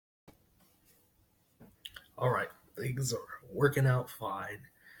All right, things are working out fine.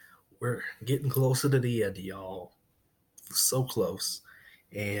 We're getting closer to the end, y'all. So close.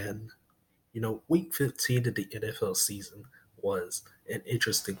 And, week 15 of the NFL season was an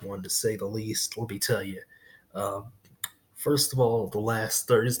interesting one to say the least. Let me tell you. Um, First of all, the last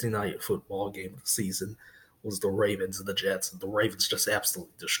Thursday night football game of the season was the Ravens and the Jets. And the Ravens just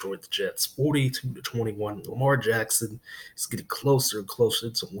absolutely destroyed the Jets, 42-21. Lamar Jackson is getting closer and closer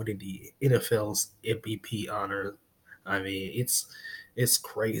to winning the NFL's MVP honor. I mean, it's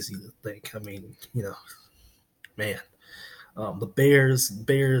crazy to think. I mean, man, the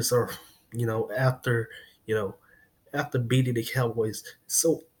Bears are, after you know after beating the Cowboys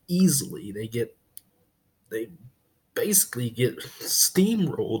so easily, they basically get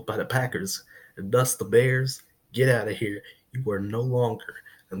steamrolled by the Packers, and thus the Bears get out of here. You are no longer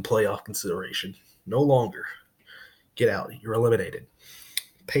in playoff consideration. No longer. Get out. You're eliminated.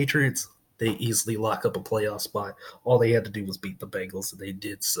 Patriots, they easily lock up a playoff spot. All they had to do was beat the Bengals, and they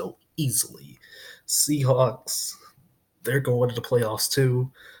did so easily. Seahawks, they're going to the playoffs too.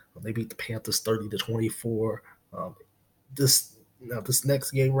 They beat the Panthers 30-24. Um, this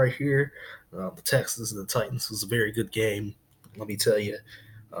next game right here, the Texans and the Titans was a very good game. Let me tell you,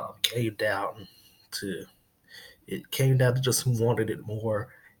 came down to it came down to just who wanted it more,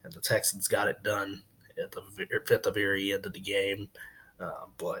 and the Texans got it done at the very end of the game.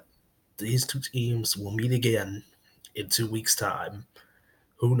 But these two teams will meet again in 2 weeks' time.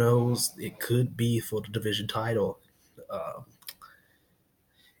 Who knows? It could be for the division title. Um,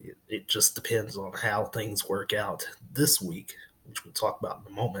 it just depends on how things work out this week, which we'll talk about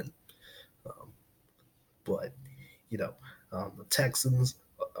in a moment. Um, but you know, the Texans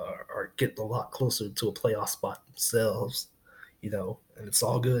are getting a lot closer to a playoff spot themselves. And it's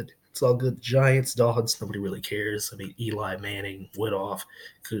all good. It's all good. Giants, Dogs, nobody really cares. I mean, Eli Manning went off.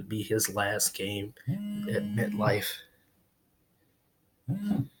 Could be his last game at MetLife.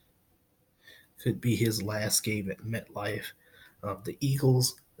 Could be his last game at MetLife. The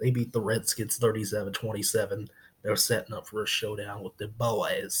Eagles, they beat the Redskins 37-27. They're setting up for a showdown with the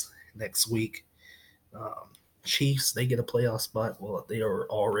Boys next week. Um, Chiefs, they get a playoff spot. Well, they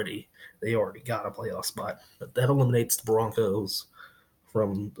already got a playoff spot, but that eliminates the Broncos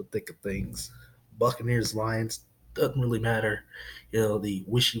from the thick of things. Buccaneers, Lions, doesn't really matter. The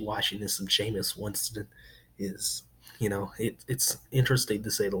wishy-washiness of Jameis Winston is, it's interesting to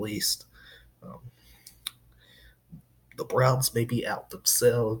say the least. Um, the Browns may be out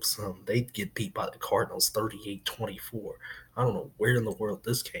themselves. They get beat by the Cardinals 38-24. I don't know where in the world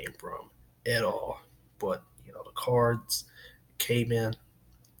this came from at all. But, the Cards came in,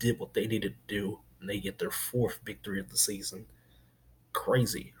 did what they needed to do, and they get their fourth victory of the season.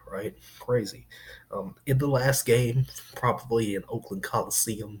 Crazy, right? Crazy. In the last game, probably in Oakland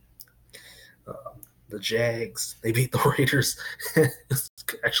Coliseum, the Jags, they beat the Raiders. It's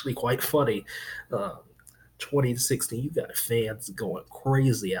actually quite funny. Um, 20 to 16, you got fans going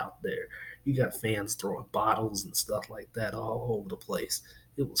crazy out there. You got fans throwing bottles and stuff like that all over the place.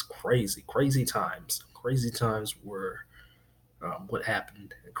 It was crazy, crazy times. Crazy times were what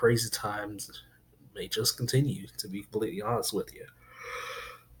happened. Crazy times may just continue, to be completely honest with you.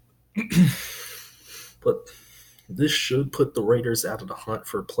 But this should put the Raiders out of the hunt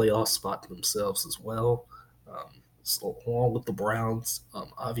for a playoff spot themselves as well. So along with the Browns,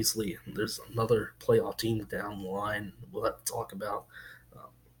 obviously there's another playoff team down the line we'll have to talk about um,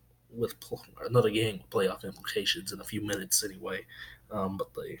 with another game with playoff implications in a few minutes anyway.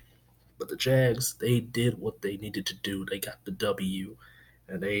 But the Jags, they did what they needed to do. They got the W,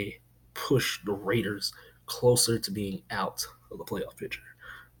 and they pushed the Raiders closer to being out of the playoff picture.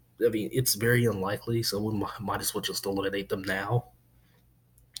 I mean, it's very unlikely, so we might as well just eliminate them now.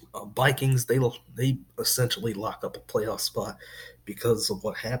 Vikings, they essentially lock up a playoff spot because of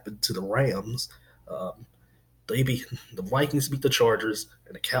what happened to the Rams. Um, the Vikings beat the Chargers,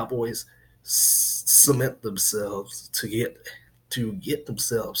 and the Cowboys cement themselves to get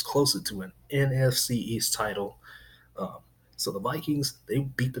themselves closer to an NFC East title. Um, so the Vikings, they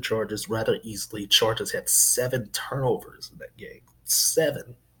beat the Chargers rather easily. Chargers had 7 turnovers in that game.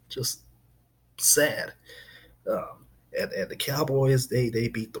 7, just sad. And the Cowboys, they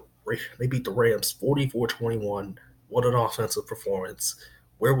beat the Rams 44-21. What an offensive performance!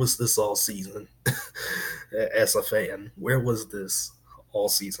 Where was this all season? As a fan, where was this all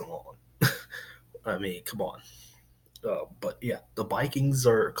season long? I mean, come on. But yeah, the Vikings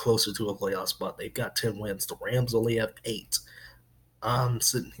are closer to a playoff spot. They've got 10 wins. The Rams only have 8. I'm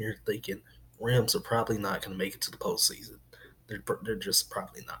sitting here thinking Rams are probably not going to make it to the postseason. They're just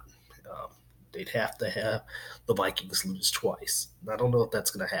probably not. Um, they'd have to have the Vikings lose twice. I don't know if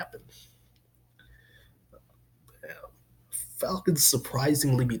that's going to happen. Falcons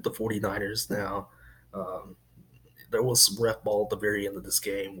surprisingly beat the 49ers now. Um, there was some ref ball at the very end of this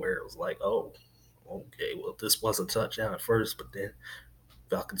game where it was like, oh, okay, well, this was a touchdown at first, but then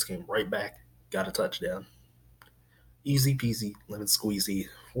Falcons came right back, got a touchdown. Easy peasy, lemon squeezy.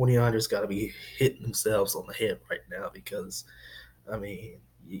 49ers got to be hitting themselves on the head right now because, I mean,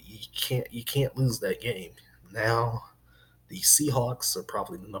 you can't lose that game. Now, the Seahawks are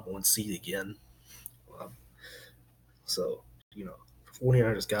probably the number one seed again. Um, so, you know,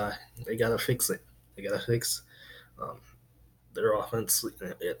 49ers they gotta fix it. They gotta fix um, their offense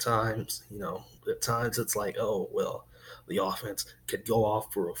at times. At times it's like, oh well, the offense could go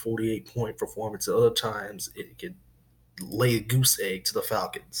off for a 48-point performance. At other times it could lay a goose egg to the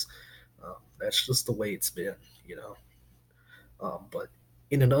Falcons. That's just the way it's been, you know. But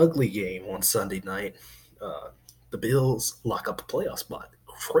in an ugly game on Sunday night, uh, the Bills lock up a playoff spot.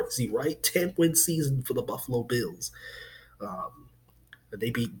 Crazy, right? 10-win season for the Buffalo Bills. Um, they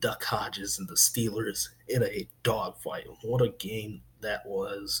beat Duck Hodges and the Steelers in a dogfight. What a game that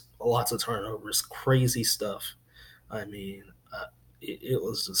was. Lots of turnovers, crazy stuff. I mean, it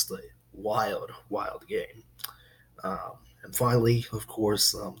was just a wild, wild game. And finally, of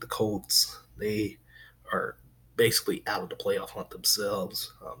course, the Colts, they are basically out of the playoff hunt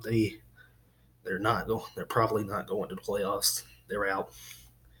themselves. They're probably not going to the playoffs. They're out.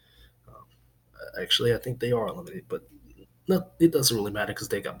 Um, Actually, I think they are eliminated, but no, it doesn't really matter because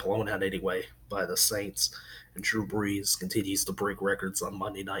they got blown out anyway by the Saints. And Drew Brees continues to break records on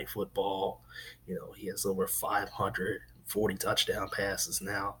Monday Night Football. He has over 540 touchdown passes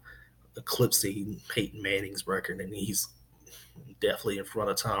now, eclipsing Peyton Manning's record, and he's definitely in front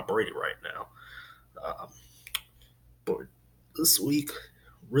of Tom Brady right now. Um, but this week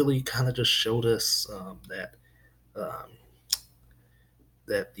really kind of just showed us um, that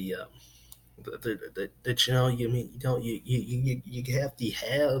that you have the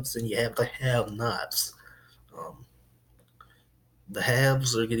haves and you have the have-nots. Um, the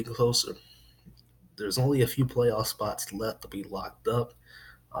haves are getting closer. There's only a few playoff spots left to be locked up.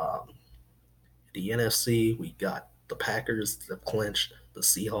 Um, the NFC, we got the Packers that have clinched, the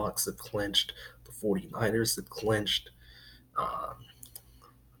Seahawks have clinched, the 49ers have clinched, um,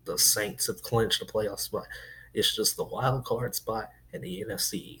 the Saints have clinched a playoff spot. It's just the wild card spot and the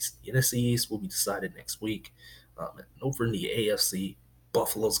NFC East. The NFC East will be decided next week. And over in the AFC,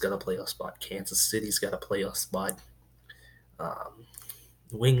 Buffalo's got a playoff spot. Kansas City's got a playoff spot. Um,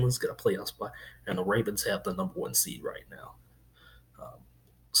 New England's got a playoff spot. And the Ravens have the number one seed right now. Um,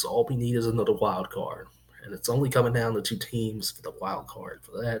 so all we need is another wild card. And it's only coming down to two teams for the wild card.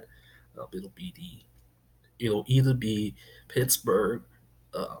 For that, it'll either be Pittsburgh,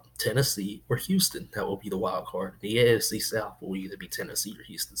 Tennessee, or Houston. That will be the wild card. The AFC South will either be Tennessee or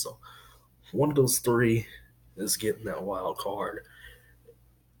Houston. So one of those three is getting that wild card.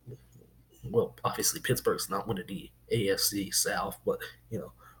 Well, obviously Pittsburgh's not winning the AFC South, but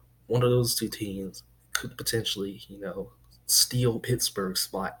one of those two teams could potentially steal Pittsburgh's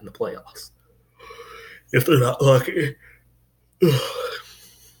spot in the playoffs if they're not lucky.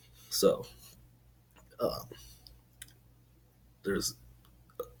 So um, there's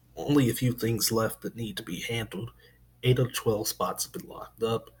only a few things left that need to be handled. 8 of 12 spots have been locked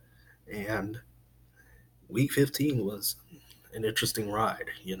up, and week 15 was an interesting ride,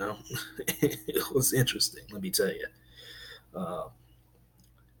 it was interesting, let me tell you. Uh,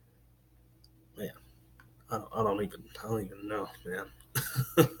 man, I don't even know,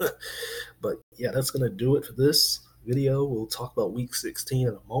 man. But yeah, that's gonna do it for this video. We'll talk about week 16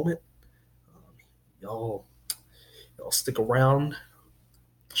 in a moment. Um, y'all, y'all stick around.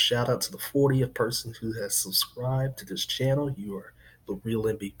 Shout out to the 40th person who has subscribed to this channel. You are the real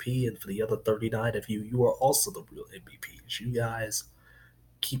MVP. And for the other 39 of you, you are also the real MVPs. You guys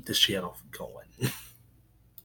keep this channel going.